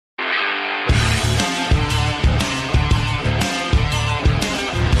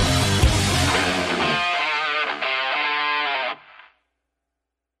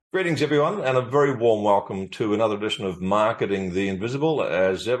Greetings, everyone, and a very warm welcome to another edition of Marketing the Invisible.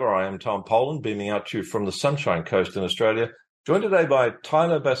 As ever, I am Tom Poland, beaming out to you from the Sunshine Coast in Australia. Joined today by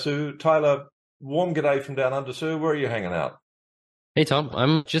Tyler Basu. Tyler, warm g'day from down under, sir. Where are you hanging out? Hey Tom,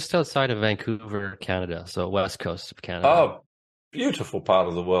 I'm just outside of Vancouver, Canada, so west coast of Canada. Oh, beautiful part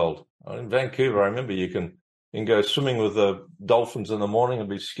of the world. In Vancouver, I remember you can go swimming with the dolphins in the morning and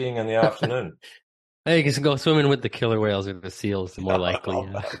be skiing in the afternoon. Hey, you can go swimming with the killer whales or the seals, more likely.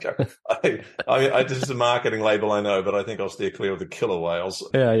 Okay. This is a marketing label, I know, but I think I'll steer clear of the killer whales.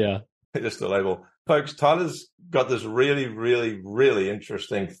 Yeah. Just a label. Folks, Tyler's got this really, really, really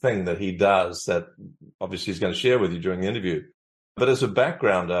interesting thing that he does that obviously he's going to share with you during the interview. But as a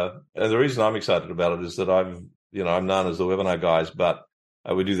backgrounder, and the reason I'm excited about it is that I'm known as the webinar guys, but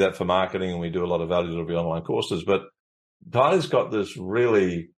we do that for marketing and we do a lot of value delivery online courses. But Tyler's got this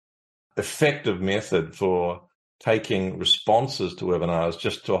really effective method for taking responses to webinars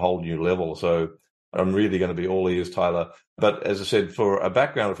just to a whole new level. So I'm really going to be all ears, Tyler. But as I said, for a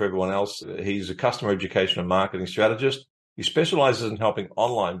background for everyone else, he's a customer education and marketing strategist. He specializes in helping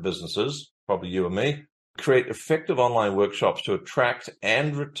online businesses, probably you and me, create effective online workshops to attract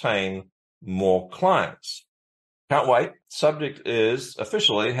and retain more clients. Can't wait. Subject is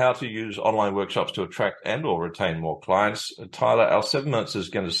officially how to use online workshops to attract and or retain more clients. Tyler, our 7 minutes is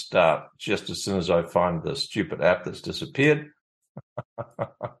going to start just as soon as I find the stupid app that's disappeared.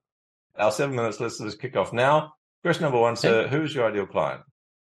 Our 7 minutes, let's kick off now. Question number one, sir, who's your ideal client?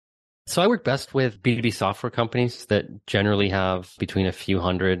 So I work best with B2B software companies that generally have between a few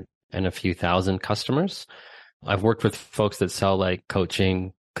hundred and a few thousand customers. I've worked with folks that sell like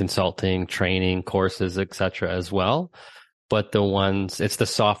coaching, consulting, training, courses, etc. as well. But it's the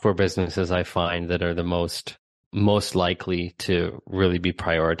software businesses I find that are the most likely to really be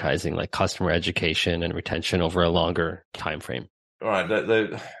prioritizing like customer education and retention over a longer time frame. All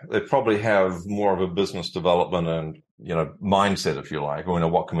right. They probably have more of a business development and, mindset, if you like.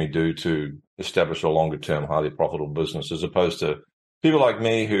 What can we do to establish a longer term, highly profitable business, as opposed to people like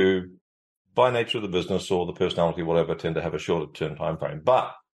me who, by nature of the business or the personality, whatever, tend to have a shorter term time frame.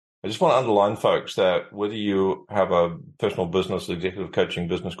 But I just want to underline, folks, that whether you have a personal business, executive coaching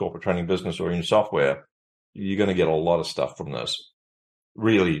business, corporate training business, or in software, you're going to get a lot of stuff from this.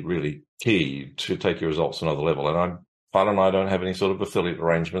 Really, really key to take your results to another level. And Tyler and I don't have any sort of affiliate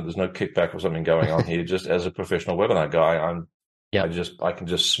arrangement. There's no kickback or something going on here. Just as a professional webinar guy, I can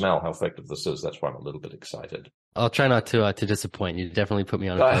just smell how effective this is. That's why I'm a little bit excited. I'll try not to disappoint you. Definitely put me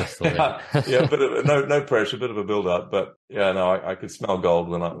on a pedestal. Yeah, but no pressure, a bit of a build up. But yeah, no, I can smell gold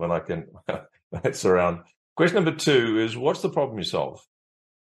when I can. It's around. Question number two is, what's the problem you solve?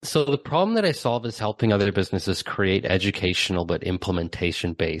 So the problem that I solve is helping other businesses create educational but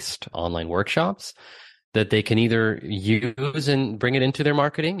implementation based online workshops that they can either use and bring it into their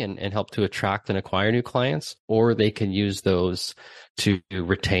marketing and help to attract and acquire new clients, or they can use those to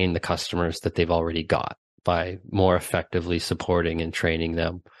retain the customers that they've already got by more effectively supporting and training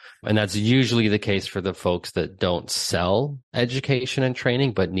them. And that's usually the case for the folks that don't sell education and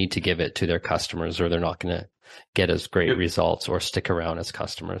training, but need to give it to their customers, or they're not going to get as great results or stick around as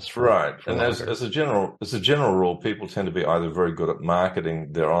customers. Right. And as a general rule, people tend to be either very good at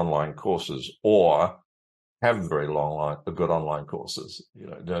marketing their online courses or have very good online courses.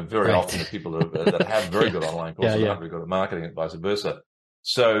 Very often the people that have very good online courses aren't very good at marketing and vice versa.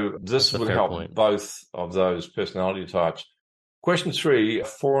 So this would help both of those personality types. Question three,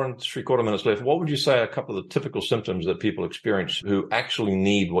 4 3/4 minutes left. What would you say are a couple of the typical symptoms that people experience who actually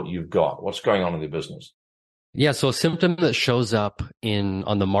need what you've got? What's going on in their business? Yeah, so a symptom that shows up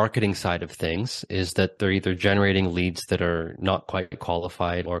on the marketing side of things is that they're either generating leads that are not quite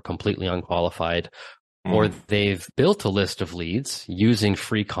qualified or completely unqualified, or they've built a list of leads using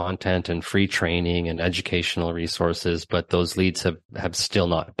free content and free training and educational resources, but those leads have still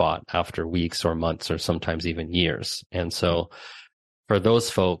not bought after weeks or months or sometimes even years. And so for those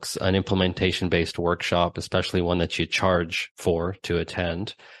folks, an implementation-based workshop, especially one that you charge for to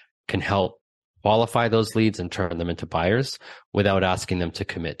attend, can help qualify those leads and turn them into buyers without asking them to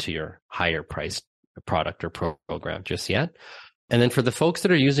commit to your higher priced product or program just yet. And then for the folks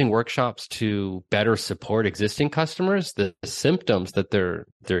that are using workshops to better support existing customers, the symptoms that they're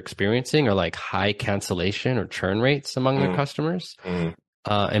experiencing are like high cancellation or churn rates among their customers.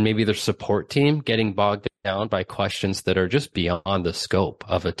 And maybe their support team getting bogged down by questions that are just beyond the scope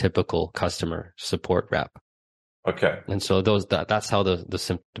of a typical customer support rep. Okay. And so that's how the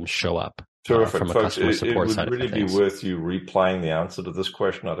symptoms show up. Terrific, from a folks. customer support side It would of really be things. worth you replaying the answer to this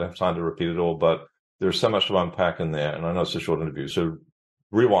question. I don't have time to repeat it all, but there's so much to unpack in there, and I know it's a short interview. So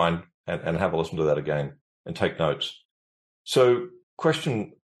rewind and have a listen to that again and take notes. So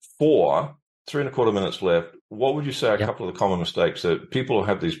question 3.25 minutes left. What would you say are a Yep. couple of the common mistakes that people who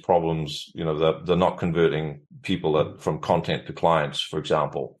have these problems, they're not converting people from content to clients, for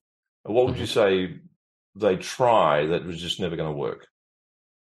example? What would you say they try that was just never going to work?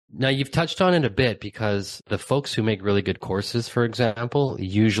 Now, you've touched on it a bit because the folks who make really good courses, for example,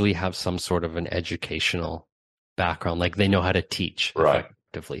 usually have some sort of an educational background. Like they know how to teach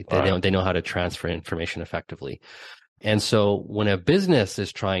effectively. They know how to transfer information effectively. And so when a business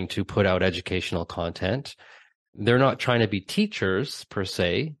is trying to put out educational content, they're not trying to be teachers per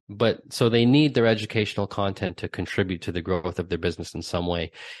se, but so they need their educational content to contribute to the growth of their business in some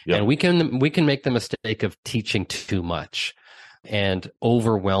way. Yep. And we can make the mistake of teaching too much and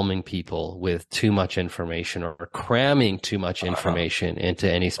overwhelming people with too much information or cramming too much information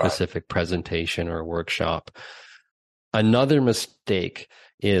into any specific presentation or workshop. Another mistake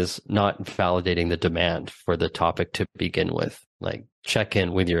is not validating the demand for the topic to begin with. Like check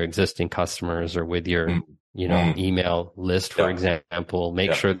in with your existing customers or with your email list, for example.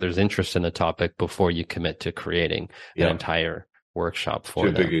 Make sure there's interest in the topic before you commit to creating an entire workshop for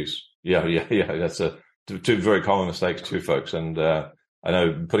them. Two biggies. Yeah. That's two very common mistakes too, folks. And I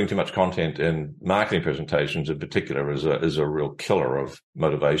know putting too much content in marketing presentations in particular is a real killer of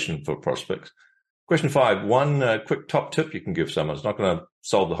motivation for prospects. Question 5, one quick top tip you can give someone. It's not going to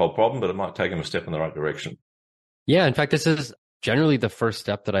solve the whole problem, but it might take them a step in the right direction. Yeah, in fact, this is generally the first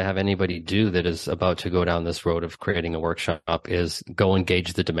step that I have anybody do that is about to go down this road of creating a workshop is go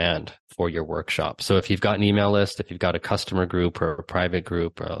engage the demand for your workshop. So if you've got an email list, if you've got a customer group or a private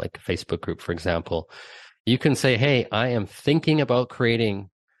group or like a Facebook group, for example, you can say, hey, I am thinking about creating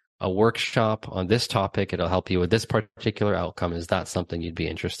a workshop on this topic. It'll help you with this particular outcome. Is that something you'd be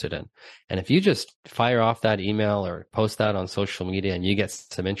interested in? And if you just fire off that email or post that on social media and you get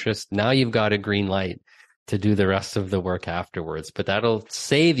some interest, now you've got a green light to do the rest of the work afterwards. But that'll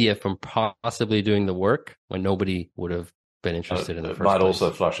save you from possibly doing the work when nobody would have been interested in the first place. It might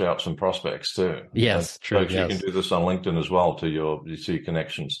also flush out some prospects too. Yes, true. Folks, you can do this on LinkedIn as well to your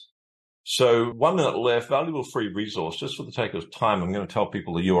connections. So 1 minute left, valuable free resource. Just for the sake of time, I'm going to tell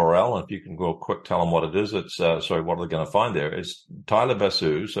people the URL, and if you can go quick, tell them what it is. It's, what are they going to find there? It's Tyler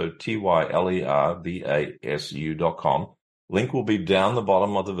Basu, so TYLERBASU.com. Link will be down the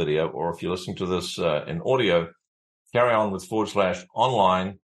bottom of the video, or if you're listening to this in audio, carry on with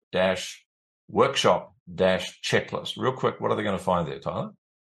 /online-workshop-checklist. Real quick, what are they going to find there, Tyler?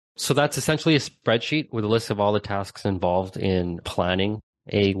 So that's essentially a spreadsheet with a list of all the tasks involved in planning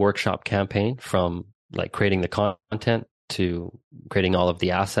a workshop campaign, from like creating the content to creating all of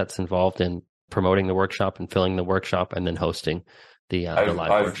the assets involved in promoting the workshop and filling the workshop and then hosting the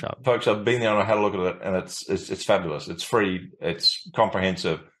live workshop. Folks, I've been there and I had a look at it, and it's fabulous. It's free. It's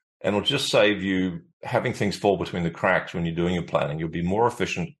comprehensive, and it'll just save you having things fall between the cracks when you're doing your planning. You'll be more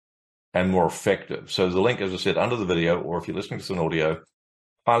efficient and more effective. So the link, as I said, under the video, or if you're listening to this on audio,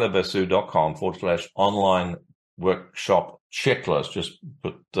 tylerbasu.com/online workshop checklist. Just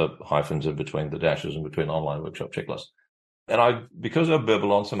put the hyphens in between the dashes in between online workshop checklist. And because I've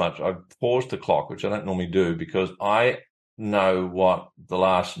babbled on so much, I've paused the clock, which I don't normally do, because I know what the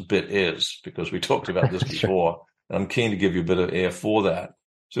last bit is, because we talked about this before, and I'm keen to give you a bit of air for that.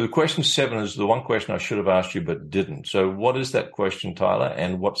 So the question 7 is the one question I should have asked you but didn't. So what is that question, Tyler,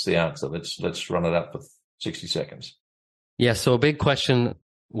 and what's the answer? Let's run it up for 60 seconds. Yeah, so a big question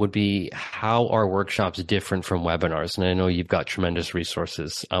would be, how are workshops different from webinars? And I know you've got tremendous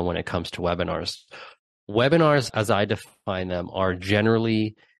resources when it comes to webinars. Webinars, as I define them, are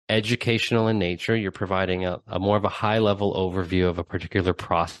generally educational in nature. You're providing a more of a high-level overview of a particular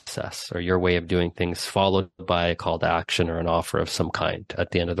process or your way of doing things, followed by a call to action or an offer of some kind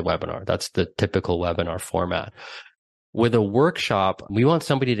at the end of the webinar. That's the typical webinar format. With a workshop, we want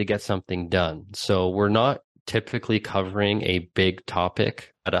somebody to get something done. So we're not typically covering a big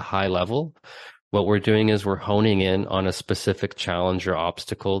topic at a high level. What we're doing is we're honing in on a specific challenge or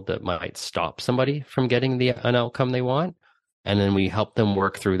obstacle that might stop somebody from getting an outcome they want. And then we help them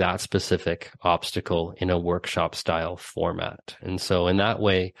work through that specific obstacle in a workshop style format. And so in that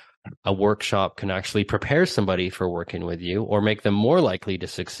way, a workshop can actually prepare somebody for working with you or make them more likely to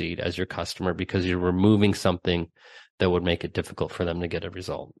succeed as your customer, because you're removing something that would make it difficult for them to get a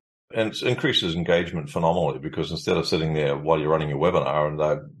result. And it increases engagement phenomenally, because instead of sitting there while you're running your webinar and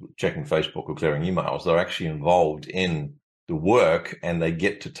they're checking Facebook or clearing emails, they're actually involved in the work and they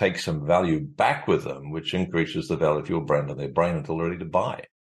get to take some value back with them, which increases the value of your brand and their brain until they're ready to buy.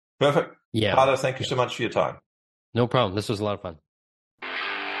 Perfect. Yeah. Tyler, thank you so much for your time. No problem. This was a lot of fun.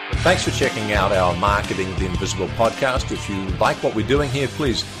 Thanks for checking out our Marketing the Invisible podcast. If you like what we're doing here,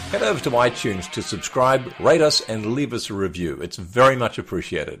 please head over to iTunes to subscribe, rate us, and leave us a review. It's very much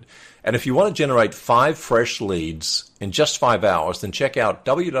appreciated. And if you want to generate 5 fresh leads in just 5 hours, then check out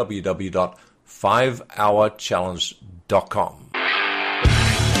www.5hourchallenge.com.